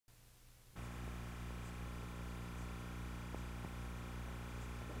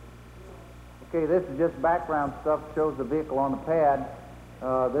Okay, this is just background stuff. Shows the vehicle on the pad.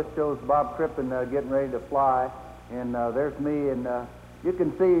 This shows Bob Crippen getting ready to fly, and there's me. And you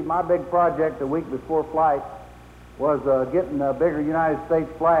can see my big project the week before flight was getting bigger United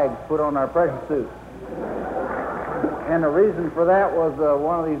States flags put on our pressure suits. And the reason for that was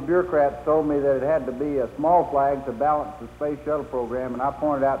one of these bureaucrats told me that it had to be a small flag to balance the space shuttle program, and I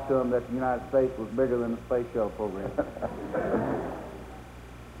pointed out to him that the United States was bigger than the space shuttle program.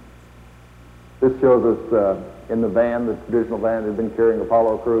 This shows us in the van, the traditional van that had been carrying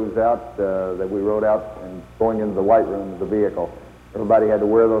Apollo crews out, that we rode out and going into the white room of the vehicle. Everybody had to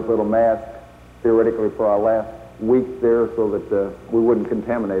wear those little masks, theoretically, for our last weeks there so that we wouldn't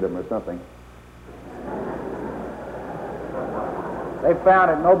contaminate them or something. They found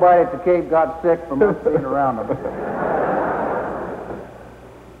that nobody at the Cape got sick from us being around them.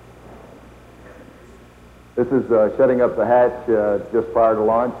 This is shutting up the hatch just prior to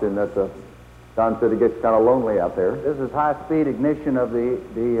launch, and that's Don said it gets kind of lonely out there. This is high-speed ignition of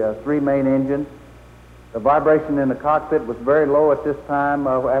the three main engines. The vibration in the cockpit was very low at this time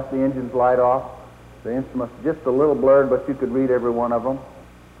after the engines light off. The instruments just a little blurred, but you could read every one of them.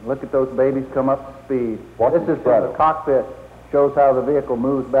 Look at those babies come up to speed. This is from the cockpit. Shows how the vehicle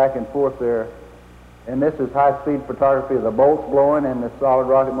moves back and forth there. And this is high-speed photography of the bolts blowing and the solid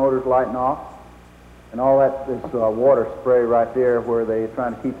rocket motors lighting off. And all that is water spray right there where they're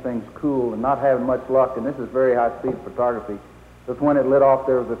trying to keep things cool and not having much luck. And this is very high-speed photography. Just when it lit off,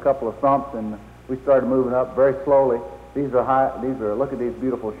 there was a couple of thumps, and we started moving up very slowly. Look at these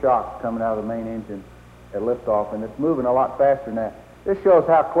beautiful shocks coming out of the main engine at liftoff, and it's moving a lot faster than that. This shows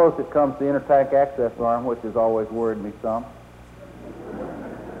how close it comes to the intertank access arm, which has always worried me some.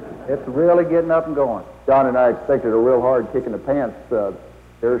 It's really getting up and going. John and I expected a real hard kick in the pants.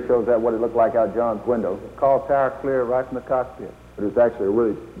 There shows that what it looked like out John's window. It's called tower clear right from the cockpit. But it's actually a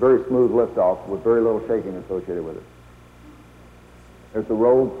really very smooth liftoff with very little shaking associated with it. There's the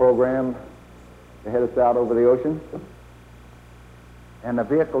road program to head us out over the ocean. And the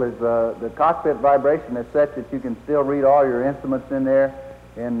vehicle is, the cockpit vibration is such that you can still read all your instruments in there,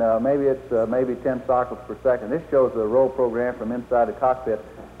 and maybe it's maybe 10 cycles per second. This shows the roll program from inside the cockpit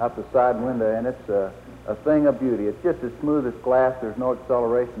out the side window, and it's a thing of beauty. It's just as smooth as glass. There's no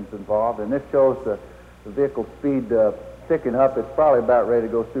accelerations involved, and this shows the vehicle speed ticking up. It's probably about ready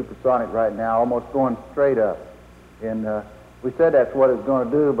to go supersonic right now, almost going straight up. And we said that's what it was going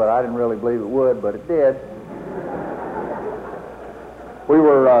to do, but I didn't really believe it would, but it did. We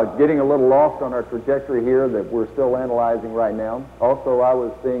were getting a little lost on our trajectory here that we're still analyzing right now. Also, I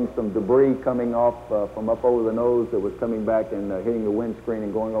was seeing some debris coming off from up over the nose that was coming back and hitting the windscreen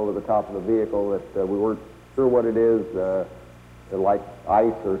and going over the top of the vehicle that we weren't sure what it is, like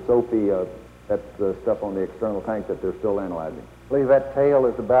ice or soapy. That's the stuff on the external tank that they're still analyzing. I believe that tail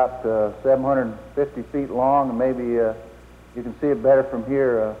is about 750 feet long, and maybe you can see it better from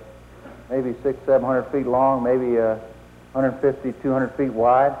here, maybe 600-700 feet long, maybe 150, 200 feet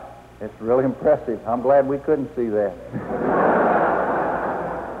wide. It's really impressive. I'm glad we couldn't see that.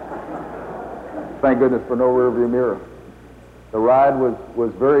 Thank goodness for no rearview mirror. The ride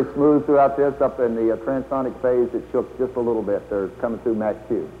was very smooth throughout this. Up in the transonic phase, it shook just a little bit. They're coming through Mach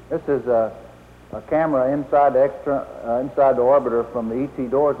 2. This is a camera inside the orbiter from the ET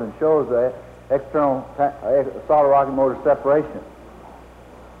doors and shows the external solid rocket motor separation.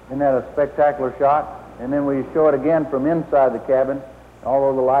 Isn't that a spectacular shot? And then we show it again from inside the cabin,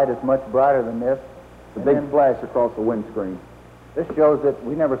 although the light is much brighter than this. The big flash across the windscreen. This shows that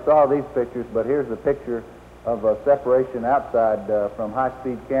we never saw these pictures, but here's the picture of separation outside from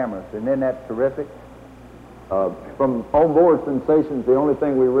high-speed cameras. And isn't that terrific? From onboard sensations, the only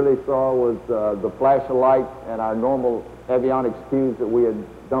thing we really saw was the flash of light and our normal avionics cues that we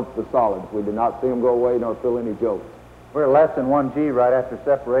had dumped the solids. We did not see them go away nor feel any jolts. We're less than 1 G right after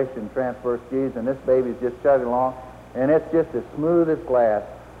separation, transverse Gs, and this baby's just chugging along, and it's just as smooth as glass,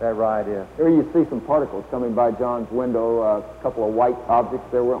 that ride is. Here you see some particles coming by John's window, a couple of white objects.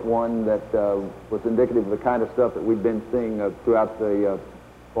 There went one that was indicative of the kind of stuff that we'd been seeing throughout the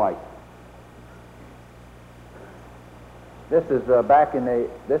flight. This is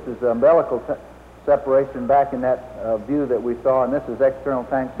this is umbilical separation back in that view that we saw, and this is external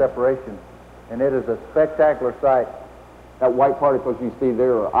tank separation, and it is a spectacular sight. That white particles you see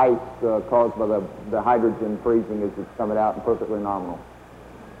there are ice caused by the hydrogen freezing as it's coming out, and perfectly nominal.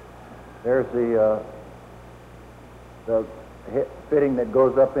 There's the fitting that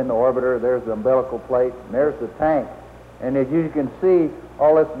goes up in the orbiter. There's the umbilical plate, and there's the tank. And as you can see,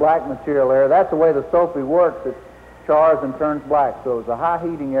 all this black material there, that's the way the soapy works. It chars and turns black. So there's a high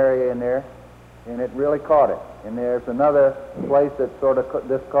heating area in there, and it really caught it. And there's another place that's sort of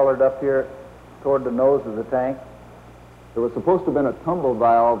discolored up here toward the nose of the tank. There was supposed to have been a tumble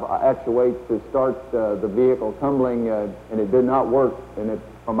valve actuate to start the vehicle tumbling, and it did not work. And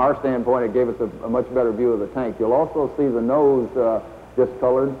from our standpoint, it gave us a much better view of the tank. You'll also see the nose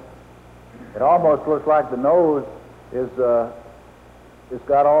discolored. It almost looks like the nose is it's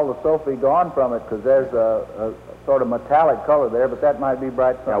got all the sulfur gone from it, because there's a sort of metallic color there, but that might be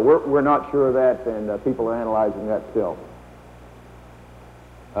bright sun. Yeah, we're not sure of that, and people are analyzing that still.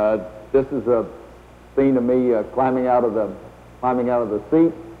 This is a scene of me climbing out of the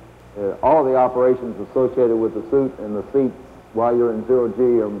seat. All the operations associated with the suit and the seat while you're in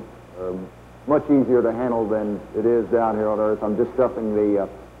zero-G are much easier to handle than it is down here on Earth. I'm just stuffing the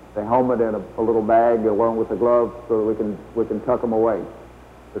helmet in a little bag along with the gloves so that we can tuck them away.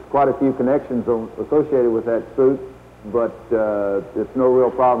 There's quite a few connections associated with that suit, but it's no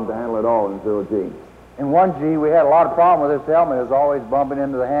real problem to handle it all in zero-G. In 1G, we had a lot of problem with this helmet. It was always bumping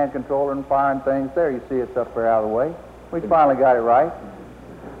into the hand controller and firing things. There, you see it's up there out of the way. We finally got it right.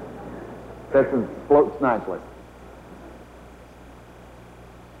 That floats nicely.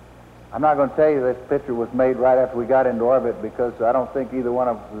 I'm not going to tell you this picture was made right after we got into orbit, because I don't think either one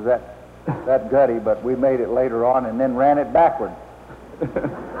of us was that gutty, but we made it later on and then ran it backward.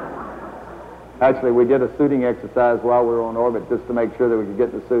 Actually, we did a suiting exercise while we were on orbit just to make sure that we could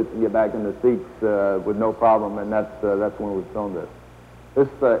get the suits and get back in the seats with no problem, and that's when we filmed this. This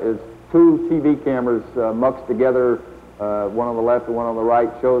is two TV cameras muxed together, one on the left and one on the right,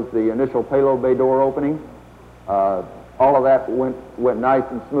 shows the initial payload bay door opening. All of that went nice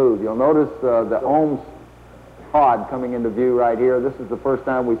and smooth. You'll notice the OHMS pod coming into view right here. This is the first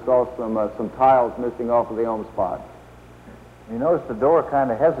time we saw some tiles missing off of the OHMS pod. You notice the door kind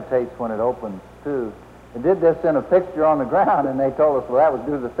of hesitates when it opens, too. They did this in a fixture on the ground, and they told us, well, that was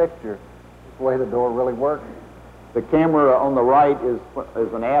due to the fixture. That's the way the door really works. The camera on the right is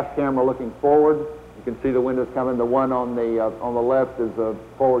an aft camera looking forward. You can see the windows coming. The one on the left is a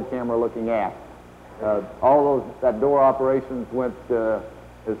forward camera looking aft. That door operations went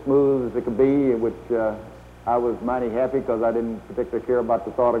as smooth as it could be, which I was mighty happy, because I didn't particularly care about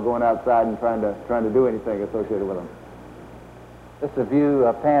the thought of going outside and trying to do anything associated with them. This is a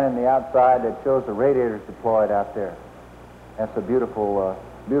view, panning the outside, that shows the radiators deployed out there. That's a beautiful,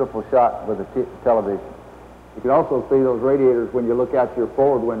 beautiful shot with the television. You can also see those radiators when you look out your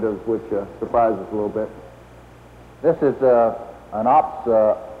forward windows, which surprises us a little bit. This is an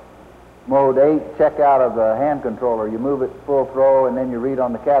ops mode 8 check out of the hand controller. You move it full throw, and then you read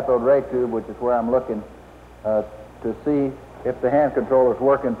on the cathode ray tube, which is where I'm looking, to see if the hand controller is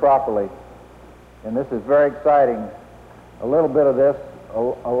working properly. And this is very exciting. A little bit of this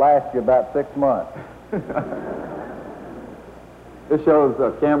will last you about 6 months. This shows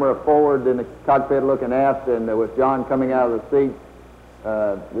a camera forward in the cockpit looking aft, and with John coming out of the seat.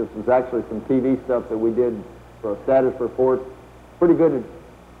 This was actually some TV stuff that we did for a status report. Pretty good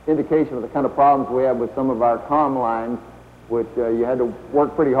indication of the kind of problems we have with some of our comm lines, which you had to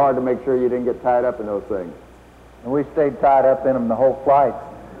work pretty hard to make sure you didn't get tied up in those things. And we stayed tied up in them the whole flight.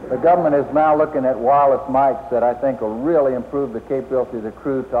 The government is now looking at wireless mics that I think will really improve the capability of the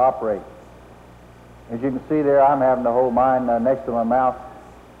crew to operate. As you can see there, I'm having to hold mine next to my mouth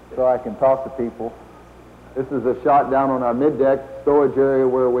so I can talk to people. This is a shot down on our mid-deck storage area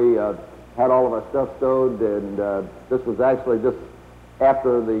where we had all of our stuff stowed, and this was actually just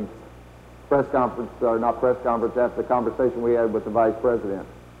after the press conference, or not press conference, after the conversation we had with the Vice President.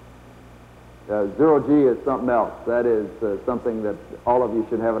 Zero-G is something else. That is something that all of you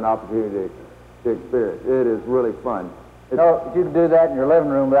should have an opportunity to experience. It is really fun. You know, if you could do that in your living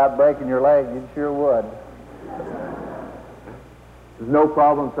room without breaking your leg, you sure would. There's no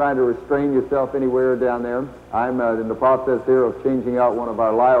problem trying to restrain yourself anywhere down there. I'm in the process here of changing out one of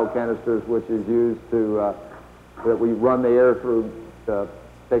our LIO canisters, which is used to, that we run the air through to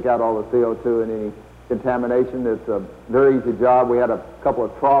take out all the CO2 and any contamination. It's a very easy job. We had a couple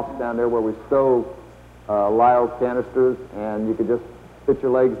of troughs down there where we stow LIO canisters, and you could just fit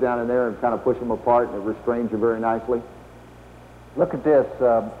your legs down in there and kind of push them apart, and it restrains you very nicely. Look at this.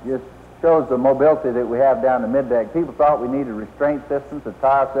 It shows the mobility that we have down the mid-deck. People thought we needed restraint systems to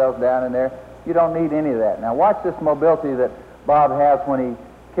tie ourselves down in there. You don't need any of that. Now watch this mobility that Bob has when he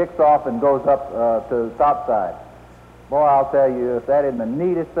kicks off and goes up to the top side. Boy, I'll tell you, if that isn't the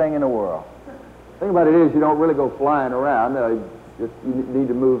neatest thing in the world. The thing about it is you don't really go flying around. You need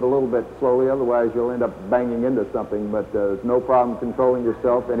to move a little bit slowly, otherwise you'll end up banging into something, but there's no problem controlling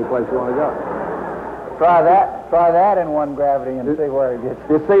yourself any place you want to go. Try that in one gravity and see where it gets.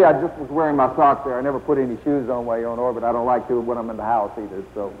 You see, I just was wearing my socks there. I never put any shoes on while you're on orbit. I don't like to when I'm in the house either,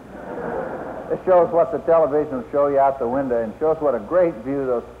 so. This shows what the television will show you out the window, and shows what a great view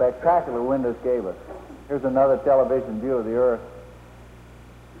those spectacular windows gave us. Here's another television view of the Earth.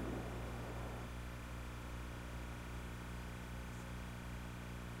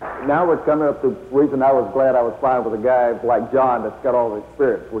 Now we're coming up to the reason I was glad I was flying with a guy like John that's got all the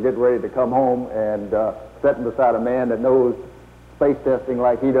experience. We're getting ready to come home, and sitting beside a man that knows space testing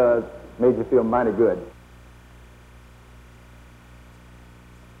like he does made you feel mighty good.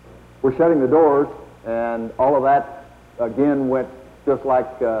 We're shutting the doors, and all of that again went just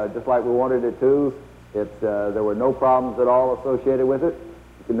like we wanted it to. There were no problems at all associated with it.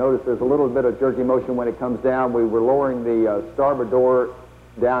 You can notice there's a little bit of jerky motion when it comes down. We were lowering the starboard door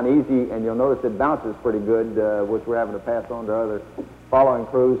down easy, and you'll notice it bounces pretty good, which we're having to pass on to other following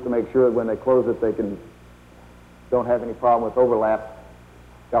crews to make sure that when they close it, they don't have any problem with overlap.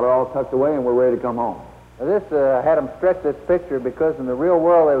 Got it all tucked away, and we're ready to come home. Now this had them stretch this picture because in the real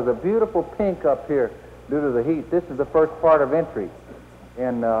world there was a beautiful pink up here due to the heat. This is the first part of entry,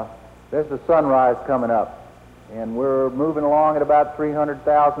 and there's the sunrise coming up. And we're moving along at about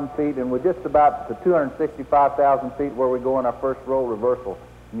 300,000 feet, and we're just about to 265,000 feet where we go in our first roll reversal.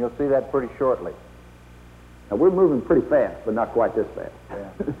 And you'll see that pretty shortly. Now, we're moving pretty fast, but not quite this fast. Yeah.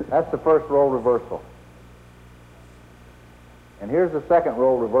 That's the first roll reversal. And here's the second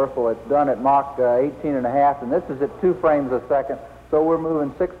roll reversal. It's done at Mach 18 and a half, and this is at 2 frames a second. So we're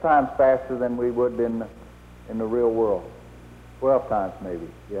moving 6 times faster than we would in the real world. 12 times maybe,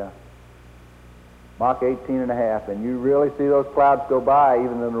 yeah. Mach 18 and a half, and you really see those clouds go by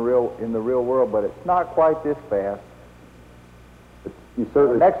even in the real world, but it's not quite this fast. You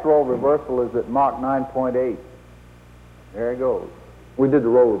certainly. The next roll reversal is at Mach 9.8. There it goes. We did the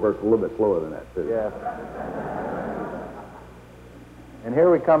roll reversal a little bit slower than that, too. Yes. And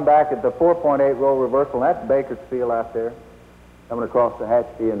here we come back at the 4.8 roll reversal, and that's Bakersfield out there. Coming across the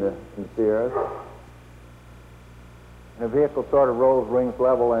Hatchie in the Sierras. The vehicle sort of rolls wings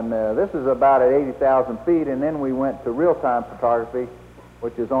level, and this is about at 80,000 feet, and then we went to real-time photography,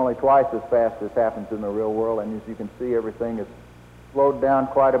 which is only twice as fast as happens in the real world, and as you can see, everything is slowed down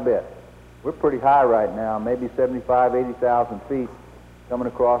quite a bit. We're pretty high right now, maybe 75, 80,000 feet, coming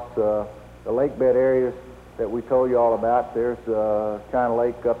across the lake bed areas that we told you all about. There's China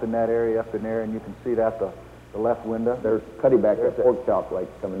Lake up in that area, up in there, and you can see that the left window. There's Cuddyback, that pork chop lake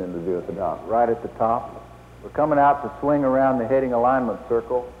coming into view at the dock. Right at the top. We're coming out to swing around the heading alignment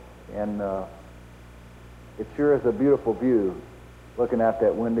circle, and it sure is a beautiful view. Looking out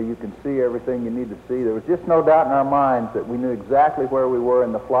that window, you can see everything you need to see. There was just no doubt in our minds that we knew exactly where we were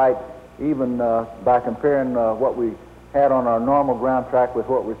in the flight, even by comparing what we had on our normal ground track with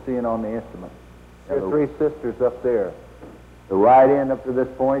what we're seeing on the instrument. There are 3 sisters up there. The ride-in up to this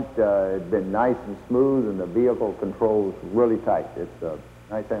point had been nice and smooth, and the vehicle controls really tight. It's a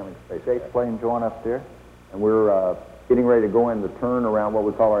nice handling space. Chase plane joint up there. And we're getting ready to go in the turn around what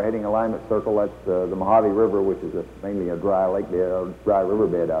we call our heading alignment circle. That's the Mojave River, which is mainly a dry lake bed, or dry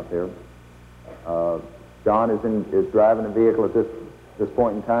riverbed out there. John is driving the vehicle at this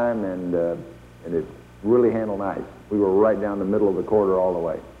point in time, and it's really handled nice. We were right down the middle of the corridor all the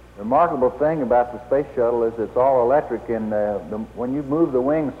way. The remarkable thing about the space shuttle is it's all electric, and when you move the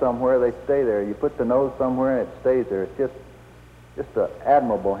wings somewhere, they stay there. You put the nose somewhere, and it stays there. It's just an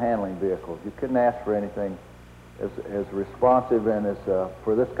admirable handling vehicle. You couldn't ask for anything as responsive, and as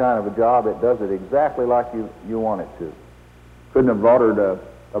for this kind of a job, it does it exactly like you want it to. Couldn't have ordered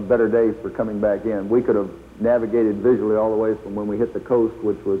a better day for coming back in. We could have navigated visually all the way from when we hit the coast,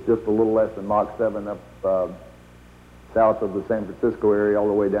 which was just a little less than Mach 7 up south of the San Francisco area, all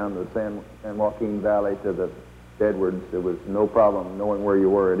the way down to the San Joaquin Valley to the Edwards. There was no problem knowing where you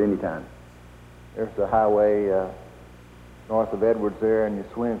were at any time. There's the highway north of Edwards there, and you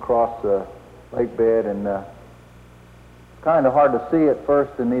swing across the lake bed, and it's kind of hard to see at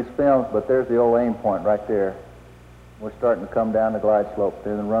first in these films, but there's the old aim point right there. We're starting to come down the glide slope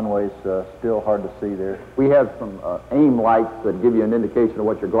there. The runway's still hard to see there. We have some aim lights that give you an indication of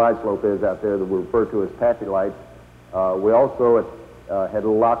what your glide slope is out there that we refer to as taffy lights. We also had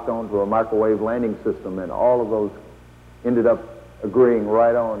locked onto a microwave landing system, and all of those ended up agreeing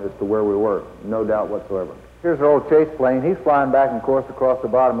right on as to where we were, no doubt whatsoever. Here's our old chase plane. He's flying back and forth across the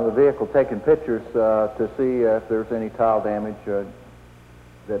bottom of the vehicle, taking pictures to see if there's any tile damage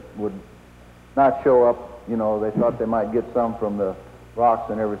that would not show up. You know, they thought they might get some from the rocks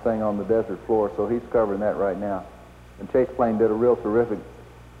and everything on the desert floor, so he's covering that right now. And chase plane did a real terrific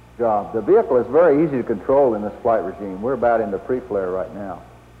job. The vehicle is very easy to control in this flight regime. We're about into pre-flare right now.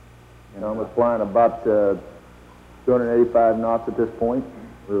 I was flying about 285 knots at this point.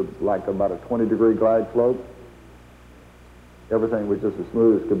 We're like about a 20-degree glide slope. Everything was just as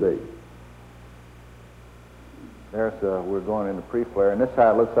smooth as could be. There's we're going into pre-flare, and this is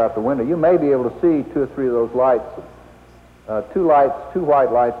how it looks out the window. You may be able to see 2 or 3 of those lights. 2 lights, 2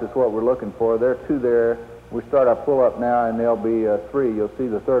 white lights is what we're looking for. There are 2 there. We start our pull-up now, and there'll be 3. You'll see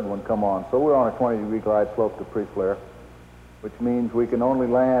the 3rd one come on. So we're on a 20-degree glide slope to pre-flare, which means we can only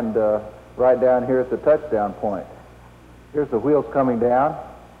land right down here at the touchdown point. Here's the wheels coming down.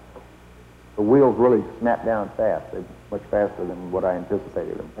 The wheels really snap down fast. They're much faster than what I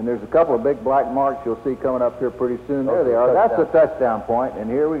anticipated them. And there's a couple of big black marks you'll see coming up here pretty soon. There they are. That's the touchdown point, and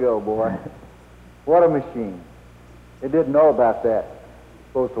here we go, boy. What a machine. It didn't know about that. It's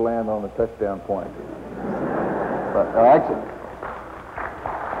supposed to land on the touchdown point. But actually,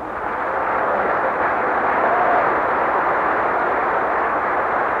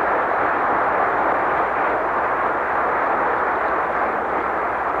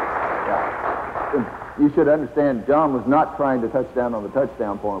 you should understand, John was not trying to touch down on the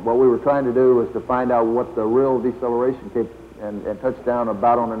touchdown point. What we were trying to do was to find out what the real deceleration came and touch down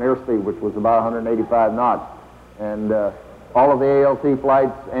about on an airspeed, which was about 185 knots. And all of the ALT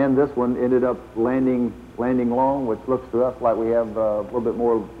flights and this one ended up landing long, which looks to us like we have a little bit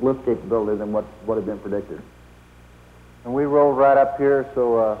more lift capability than what had been predicted. And we rolled right up here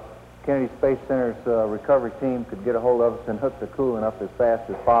so Kennedy Space Center's recovery team could get a hold of us and hook the coolant up as fast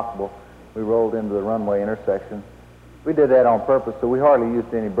as possible. We rolled into the runway intersection. We did that on purpose, so we hardly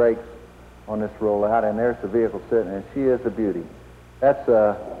used any brakes on this rollout, and there's the vehicle sitting, and she is a beauty. That's,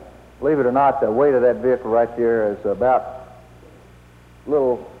 believe it or not, the weight of that vehicle right there is about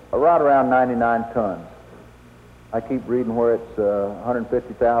right around 99 tons. I keep reading where it's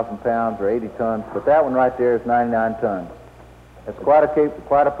 150,000 pounds or 80 tons, but that one right there is 99 tons. It's quite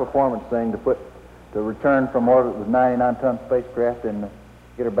a performance thing to return from orbit with 99-ton spacecraft and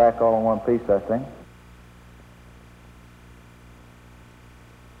get her back all in one piece, I think.